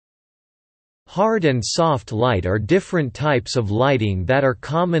Hard and soft light are different types of lighting that are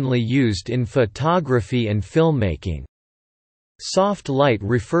commonly used in photography and filmmaking. Soft light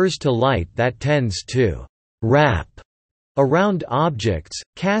refers to light that tends to wrap around objects,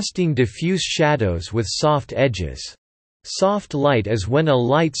 casting diffuse shadows with soft edges. Soft light is when a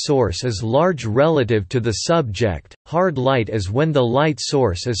light source is large relative to the subject, hard light is when the light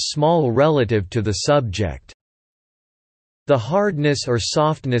source is small relative to the subject. The hardness or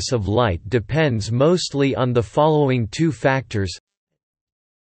softness of light depends mostly on the following two factors.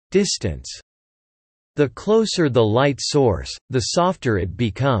 Distance. The closer the light source, the softer it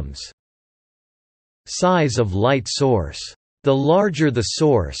becomes. Size of light source. The larger the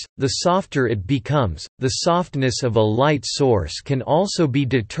source, the softer it becomes. The softness of a light source can also be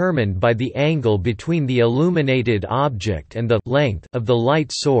determined by the angle between the illuminated object and the length of the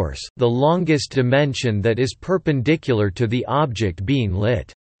light source, the longest dimension that is perpendicular to the object being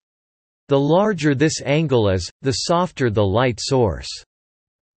lit. The larger this angle is, the softer the light source.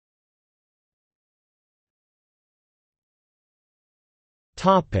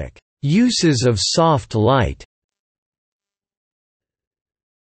 Topic: Uses of soft light.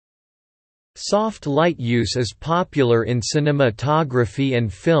 Soft light use is popular in cinematography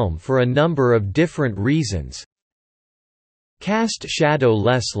and film for a number of different reasons. Cast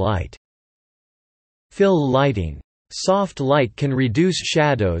shadow-less light. Fill lighting. Soft light can reduce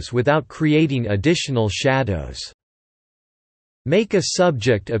shadows without creating additional shadows. Make a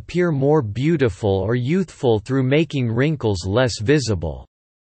subject appear more beautiful or youthful through making wrinkles less visible.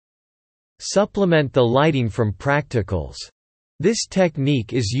 Supplement the lighting from practicals. This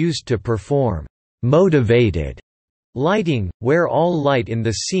technique is used to perform motivated lighting, where all light in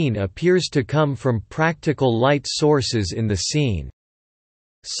the scene appears to come from practical light sources in the scene.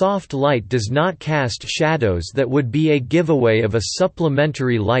 Soft light does not cast shadows that would be a giveaway of a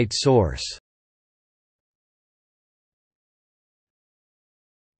supplementary light source.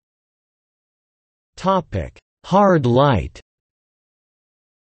 Hard light.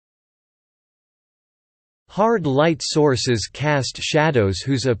 Hard light sources cast shadows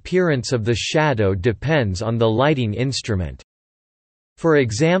whose appearance of the shadow depends on the lighting instrument. For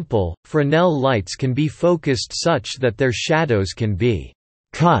example, Fresnel lights can be focused such that their shadows can be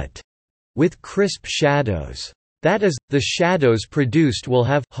cut with crisp shadows. That is, the shadows produced will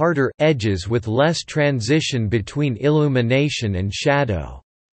have harder edges with less transition between illumination and shadow.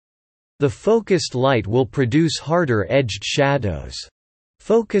 The focused light will produce harder edged shadows.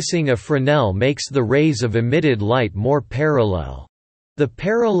 Focusing a Fresnel makes the rays of emitted light more parallel. The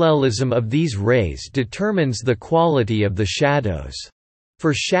parallelism of these rays determines the quality of the shadows.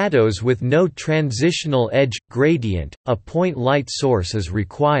 For shadows with no transitional edge gradient, a point light source is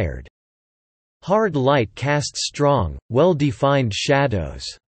required. Hard light casts strong, well-defined shadows.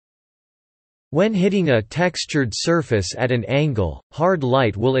 When hitting a textured surface at an angle, hard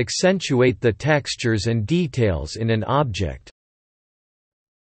light will accentuate the textures and details in an object.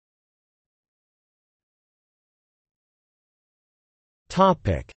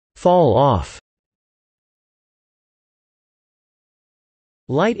 Fall off.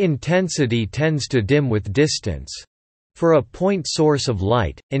 Light intensity tends to dim with distance. For a point source of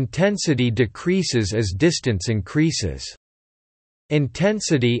light, intensity decreases as distance increases.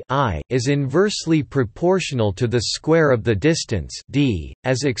 Intensity I is inversely proportional to the square of the distance d,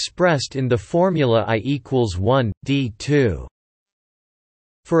 as expressed in the formula I equals 1, d2.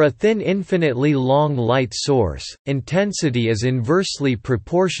 For a thin infinitely long light source, intensity is inversely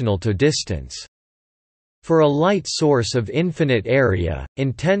proportional to distance. For a light source of infinite area,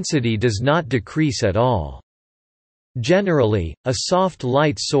 intensity does not decrease at all. Generally, a soft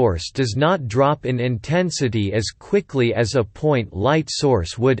light source does not drop in intensity as quickly as a point light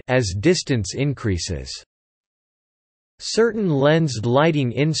source would as distance increases. Certain lensed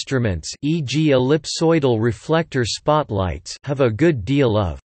lighting instruments, e.g. ellipsoidal reflector spotlights, have a good deal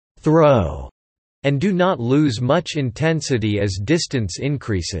of throw and do not lose much intensity as distance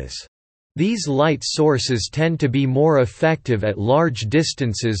increases. These light sources tend to be more effective at large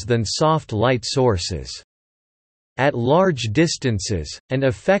distances than soft light sources. At large distances, an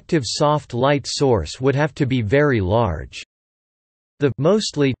effective soft light source would have to be very large. The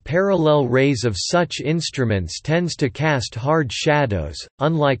mostly parallel rays of such instruments tends to cast hard shadows,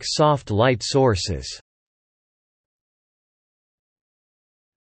 unlike soft light sources.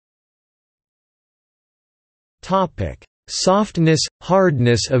 Softness,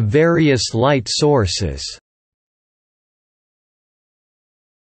 hardness of various light sources.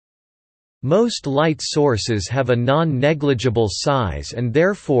 Most light sources have a non-negligible size and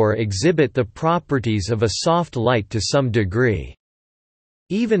therefore exhibit the properties of a soft light to some degree.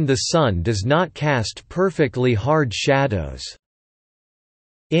 Even the sun does not cast perfectly hard shadows.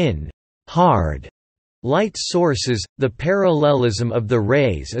 In hard light sources, the parallelism of the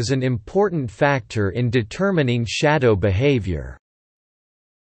rays is an important factor in determining shadow behavior.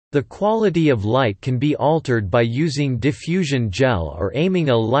 The quality of light can be altered by using diffusion gel or aiming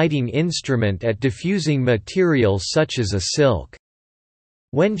a lighting instrument at diffusing material such as a silk.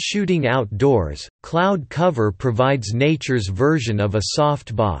 When shooting outdoors, cloud cover provides nature's version of a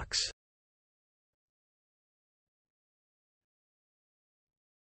softbox.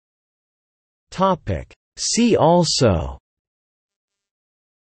 See also: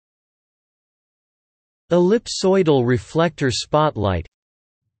 ellipsoidal reflector spotlight,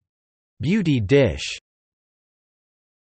 beauty dish.